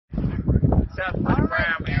That's Money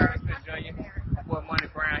Brown, man. Junior. Boy, Money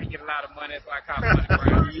Brown, he get a lot of money, so I call him Money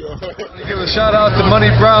Brown. Give a shout out to Money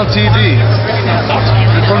Brown TV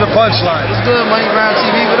from the Punchline. What's good, Money Brown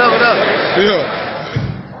TV? What up, what up?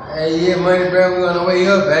 Yeah. Hey, yeah, Money Brown, we on the way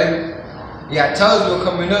up, baby. You got Tulsa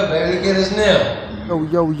coming up, baby. Look at us now.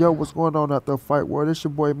 Yo, what's going on out there, Fight World? It's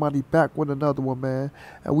your boy Money back with another one, man.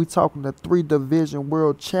 And we talking to 3-division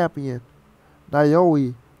world champion,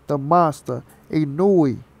 Naoya, the Monster,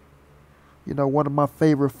 Inoue. You know, one of my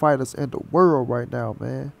favorite fighters in the world right now,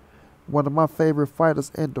 man. One of my favorite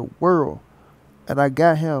fighters in the world. And I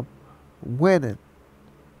got him winning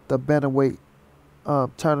the Bantamweight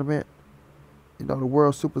tournament. You know, the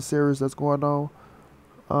World Super Series that's going on.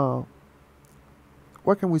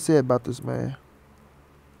 What can we say about this man?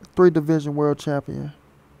 3-division world champion.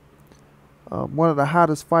 One of the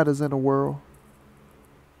hottest fighters in the world.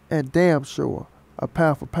 And damn sure a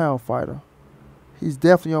pound-for-pound fighter. He's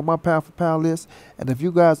definitely on my pound-for-pound list. And if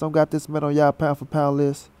you guys don't got this man on y'all pound-for-pound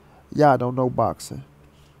list, y'all don't know boxing.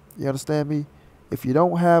 You understand me? If you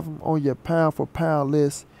don't have him on your pound-for-pound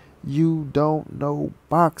list, you don't know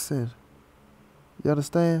boxing. You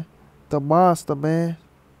understand? The Monster, man.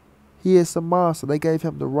 He is a monster. They gave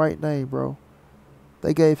him the right name, bro.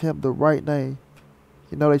 They gave him the right name.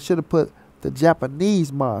 You know, they should have put the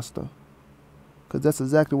Japanese Monster. Because that's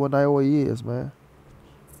exactly what Naoya is, man.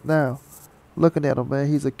 Now, looking at him, man,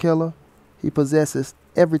 he's a killer. He possesses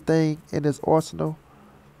everything in his arsenal.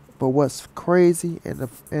 But what's crazy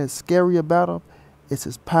and scary about him is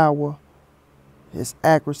his power, his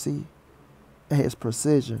accuracy, and his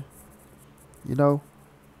precision. You know,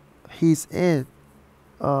 he's in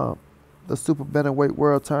the Super Bantamweight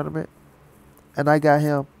World Tournament. And I got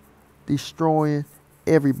him destroying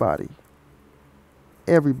everybody.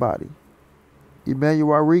 Everybody. Emmanuel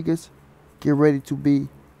Rodriguez, get ready to be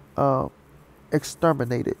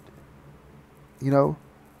exterminated. You know,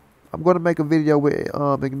 I'm going to make a video with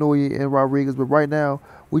Inoue and Rodriguez, but right now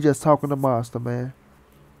we just talking to Monster, man.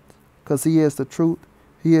 Because he is the truth.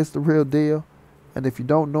 He is the real deal. And if you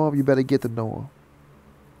don't know him, you better get to know him.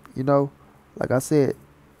 You know, like I said,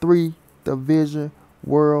 3-division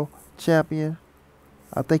world champion.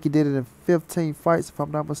 I think he did it in 15 fights, if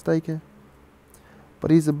I'm not mistaken.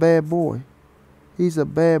 But he's a bad boy. He's a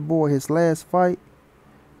bad boy. His last fight,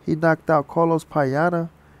 he knocked out Carlos Payana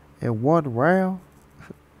in 1 round.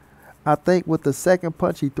 I think with the second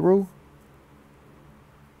punch he threw,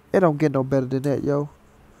 it don't get no better than that, yo.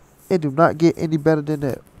 It do not get any better than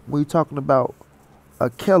that. When you're talking about a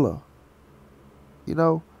killer, you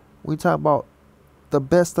know, when you're talking about the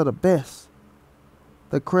best of the best,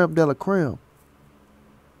 the creme de la creme,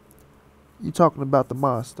 you talking about the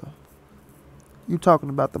Monster. You talking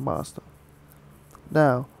about the Monster.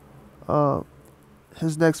 Now,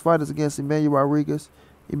 his next fight is against Emmanuel Rodriguez.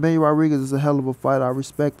 Emmanuel Rodriguez is a hell of a fighter. I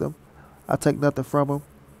respect him. I take nothing from him.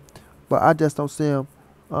 But I just don't see him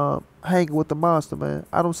hanging with the Monster, man.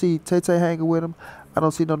 I don't see Tate hanging with him. I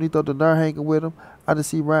don't see Nonito Donaire hanging with him. I just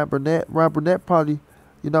see Ryan Burnett. Ryan Burnett probably,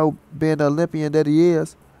 you know, being the Olympian that he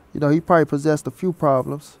is, you know, he probably possessed a few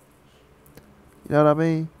problems. You know what I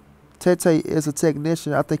mean? Tate is a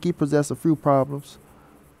technician. I think he possessed a few problems.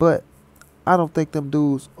 But I don't think them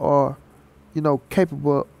dudes are, you know,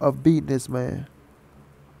 capable of beating this man.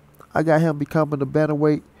 I got him becoming the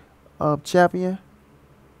Bantamweight champion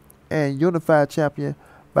and unified champion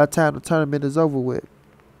by the time the tournament is over with.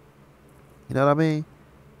 You know what I mean?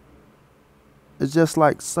 It's just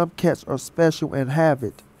like some cats are special and have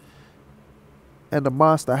it. And the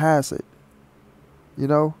Monster has it. You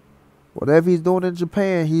know? Whatever he's doing in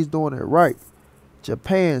Japan, he's doing it right.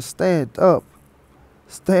 Japan, stand up.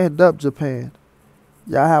 Stand up, Japan.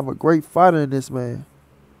 Y'all have a great fighter in this man.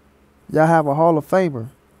 Y'all have a Hall of Famer.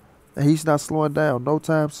 And he's not slowing down no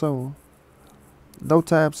time soon. No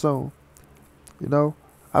time soon. You know?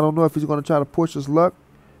 I don't know if he's going to try to push his luck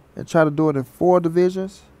and try to do it in 4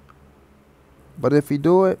 divisions. But if he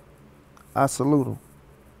do it, I salute him.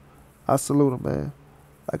 I salute him, man.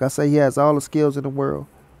 Like I say, he has all the skills in the world.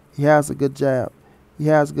 He has a good jab. He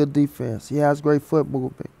has good defense. He has great foot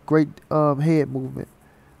movement. Great head movement.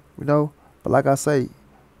 You know? But like I say,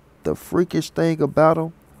 the freakish thing about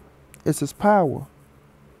him is his power.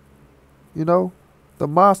 You know? The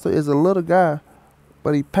Monster is a little guy,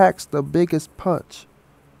 but he packs the biggest punch.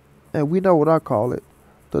 And we know what I call it.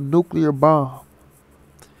 The nuclear bomb.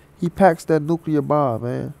 He packs that nuclear bomb,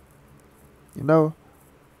 man. You know?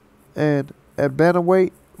 And at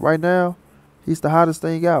Bantamweight, right now, he's the hottest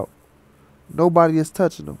thing out. Nobody is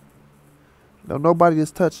touching him. No, nobody is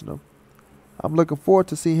touching him. I'm looking forward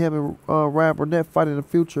to see him and Ryan Burnett fight in the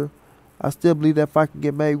future. I still believe that fight can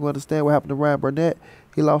get made. We understand what happened to Ryan Burnett.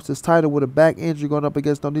 He lost his title with a back injury going up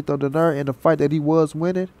against Nonito Donaire in the fight that he was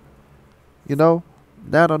winning. You know,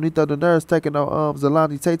 now Nonito Donaire is taking on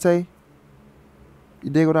Zolani Tete. You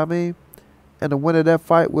dig what I mean? And the winner of that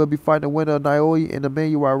fight will be fighting the winner of Naoya and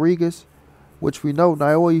Emmanuel Rodriguez, which we know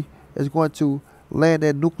Naoya is going to land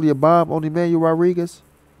that nuclear bomb on Emmanuel Rodriguez,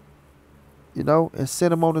 you know, and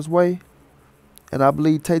send him on his way. And I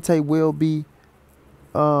believe Tete will be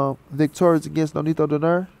victorious against Nonito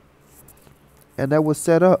Donaire. And that was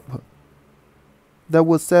set up. That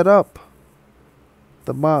was set up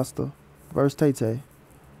the Monster versus Tete.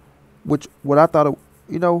 Which, what I thought,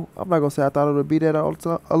 you know, I'm not going to say I thought it would be that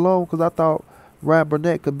alone, because I thought Ryan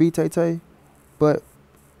Burnett could beat Tete. But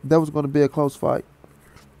that was going to be a close fight.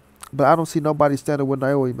 But I don't see nobody standing with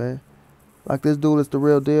Naoya, man. Like, this dude is the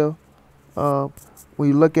real deal. When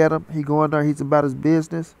you look at him, he go in there, he's about his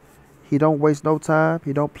business. He don't waste no time.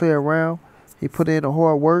 He don't play around. He put in the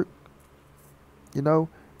hard work, you know.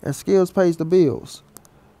 And skills pays the bills.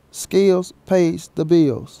 Skills pays the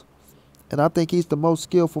bills. And I think he's the most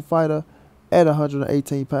skillful fighter at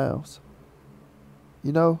 118 pounds.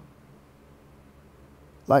 You know?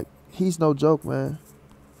 Like, he's no joke, man.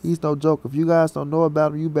 He's no joke. If you guys don't know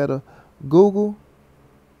about him, you better Google.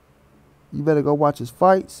 You better go watch his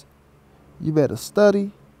fights. You better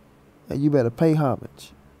study. And you better pay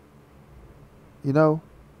homage. You know?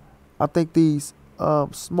 I think these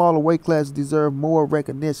smaller weight classes deserve more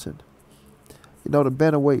recognition. You know, the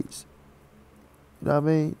bantamweights. You know what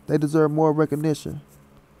I mean? They deserve more recognition.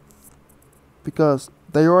 Because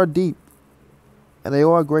they are deep. And they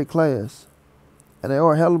are a great class. And they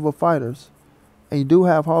are hell of a fighters. And you do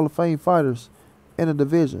have Hall of Fame fighters in the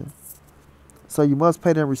division. So you must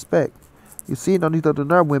pay them respect. You see, Nonito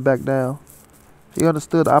Donaire went back down. He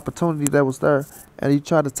understood the opportunity that was there. And he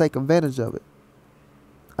tried to take advantage of it.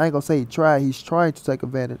 I ain't going to say he tried. He's trying to take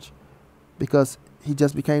advantage. Because he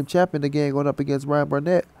just became champion again going up against Ryan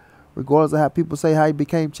Burnett. Regardless of how people say how he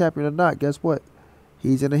became champion or not, guess what?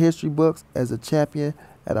 He's in the history books as a champion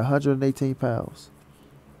at 118 pounds.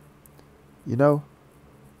 You know?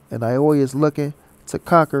 And Naoya is looking to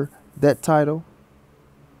conquer that title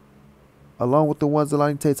along with the ones that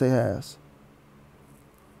Zolani Tete has.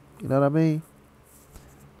 You know what I mean?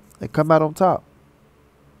 And come out on top.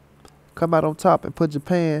 Come out on top and put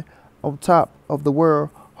Japan on top of the world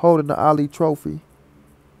holding the Ali Trophy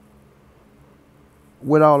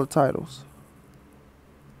with all the titles.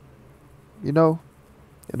 You know?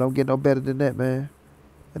 It don't get no better than that, man.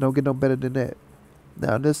 It don't get no better than that.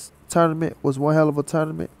 Now, this tournament was one hell of a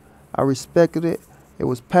tournament. I respected it. It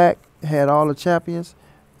was packed. It had all the champions.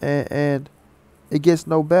 And it gets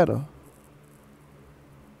no better.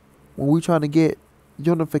 When we trying to get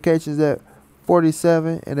unifications at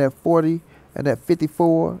 47 and at 40 and at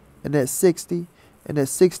 54 and at 60 and at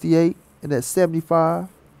 68 and at 75,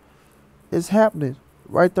 it's happening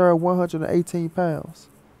right there at 118 pounds.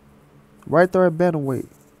 Right there at bantamweight.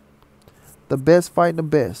 The best fighting the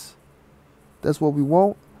best. That's what we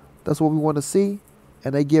want. That's what we want to see.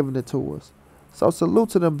 And they giving it to us. So salute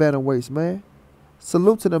to them bantamweights, man.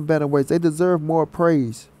 Salute to them bantamweights. They deserve more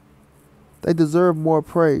praise. They deserve more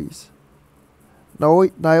praise.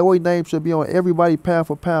 Naoya name should be on everybody pound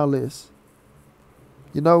for pound list.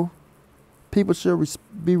 You know? People should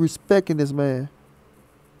be respecting this man.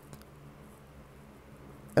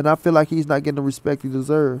 And I feel like he's not getting the respect he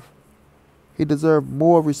deserves. He deserves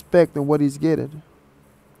more respect than what he's getting.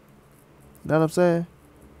 You know what I'm saying?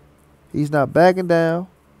 He's not backing down.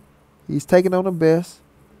 He's taking on the best.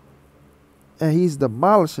 And he's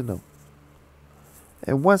demolishing them.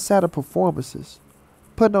 And one-sided performances.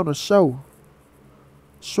 Putting on a show.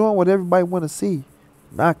 Showing what everybody want to see.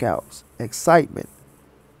 Knockouts. Excitement.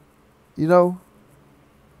 You know?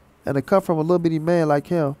 And to come from a little bitty man like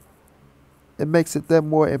him, it makes it that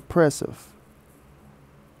more impressive.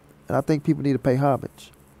 And I think people need to pay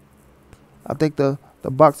homage. I think the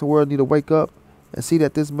boxing world need to wake up and see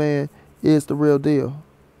that this man is the real deal.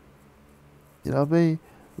 You know what I mean?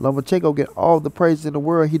 Lomachenko get all the praise in the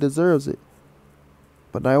world. He deserves it.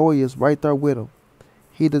 But Naoya is right there with him.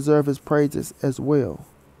 He deserves his praises as well.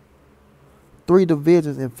 3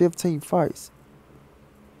 divisions and 15 fights.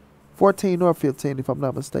 14 or 15 if I'm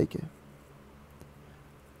not mistaken.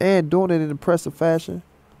 And doing it in impressive fashion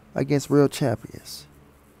against real champions.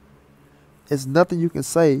 It's nothing you can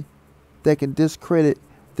say that can discredit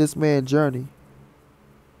this man's journey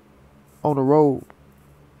on the road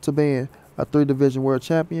to being a 3-division world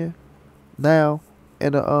champion. Now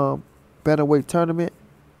in the bantamweight tournament,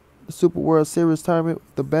 the Super World Series tournament,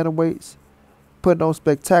 the bantamweights putting on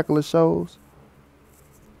spectacular shows.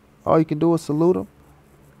 All you can do is salute him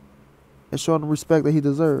and show him the respect that he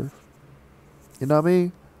deserves. You know what I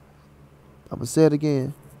mean? I'm going to say it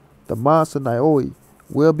again. The monster Naoya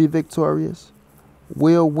will be victorious,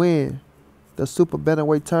 will win the Super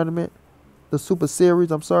Bantamweight tournament, the Super Series,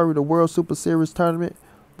 the World Super Series tournament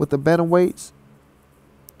with the Bantamweights,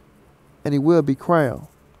 and he will be crowned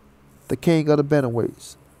the king of the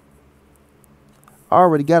Bantamweights. I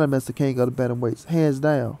already got him as the king of the Bantamweights, hands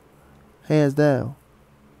down, hands down.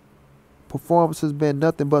 Performance has been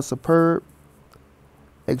nothing but superb,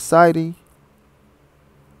 exciting,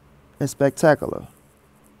 and spectacular.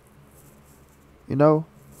 You know,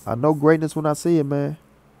 I know greatness when I see it, man.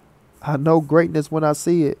 I know greatness when I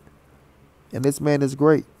see it. And this man is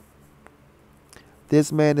great.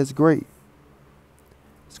 This man is great.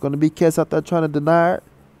 It's going to be cats out there trying to deny it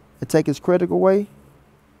and take his credit away.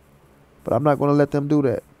 But I'm not going to let them do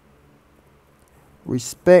that.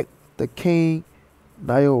 Respect the king,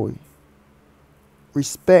 Naoya.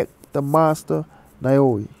 Respect the monster,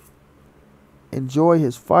 Naoya. Enjoy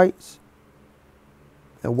his fights.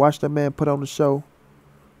 And watch that man put on the show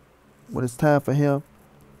when it's time for him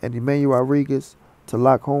and Emmanuel Rodriguez to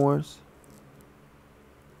lock horns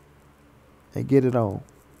and get it on.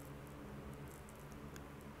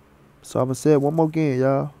 So I'm going to say it one more again,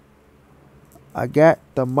 y'all. I got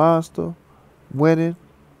the monster winning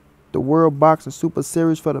the World Boxing Super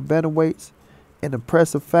Series for the bantamweights in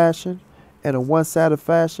impressive fashion and a one-sided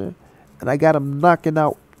fashion. And I got him knocking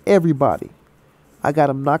out everybody. I got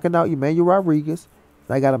him knocking out Emmanuel Rodriguez.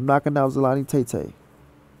 And I got him knocking out Zolani Tete.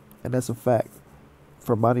 And that's a fact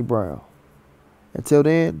for Monty Brown. Until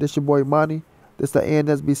then, this your boy Monty. This the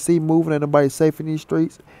NSBC moving. Ain't nobody safe in these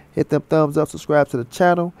streets. Hit them thumbs up. Subscribe to the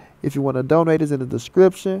channel. If you want to donate, it's in the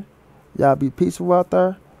description. Y'all be peaceful out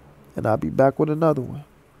there. And I'll be back with another one.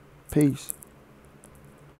 Peace.